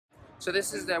So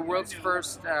this is the world's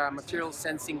first material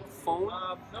sensing phone.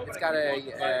 It's got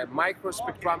a micro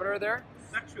spectrometer there,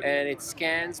 and it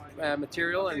scans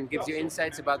material and gives you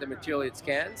insights about the material it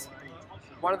scans.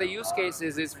 One of the use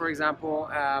cases is, for example,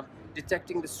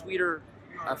 detecting the sweeter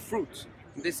fruit.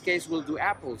 In this case, we'll do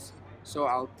apples. So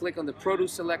I'll click on the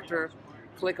produce selector,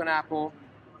 click on apple,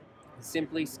 and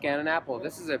simply scan an apple.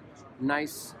 This is a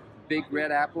nice big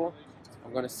red apple.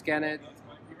 I'm going to scan it.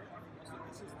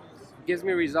 Gives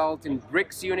me a result in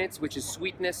Brix units, which is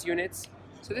sweetness units.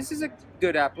 So this is a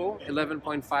good apple,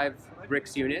 11.5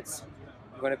 Brix units.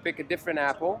 I'm going to pick a different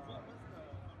apple,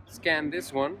 scan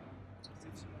this one,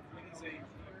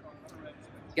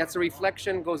 gets a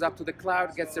reflection, goes up to the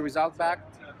cloud, gets the result back.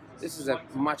 This is a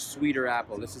much sweeter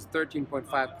apple. This is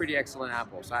 13.5, pretty excellent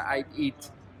apple. So I eat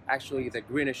actually the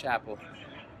greenish apple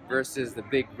versus the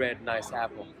big red nice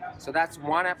apple. So that's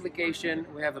one application.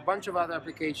 We have a bunch of other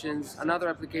applications. Another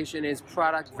application is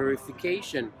product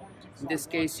verification. In this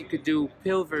case, you could do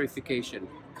pill verification,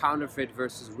 counterfeit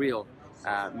versus real.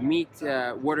 Meat,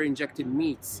 water injected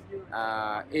meats.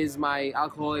 Is my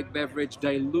alcoholic beverage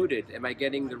diluted? Am I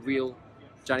getting the real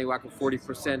Johnny Walker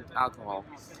 40% alcohol?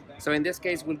 So in this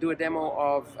case, we'll do a demo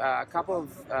of a couple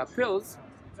of pills.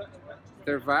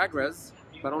 They're Viagras,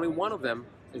 but only one of them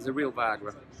is a real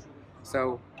Viagra.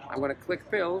 So I'm going to click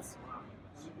pills,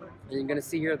 and you're going to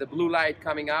see here the blue light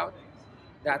coming out.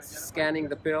 That's scanning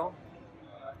the pill,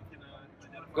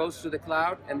 goes to the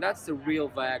cloud, and that's the real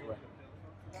Viagra.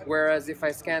 Whereas if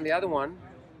I scan the other one,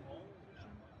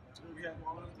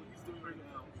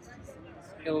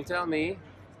 it'll tell me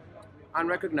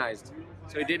unrecognized.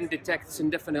 So it didn't detect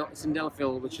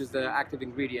sildenafil, which is the active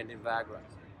ingredient in Viagra.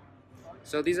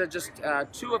 So these are just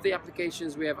two of the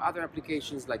applications. We have other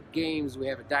applications like games. We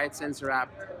have a diet sensor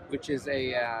app, which is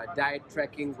a diet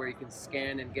tracking where you can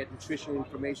scan and get nutritional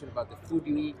information about the food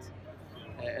you eat,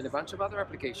 and a bunch of other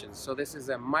applications. So this is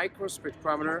a micro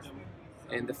spectrometer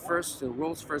and the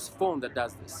world's first phone that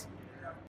does this.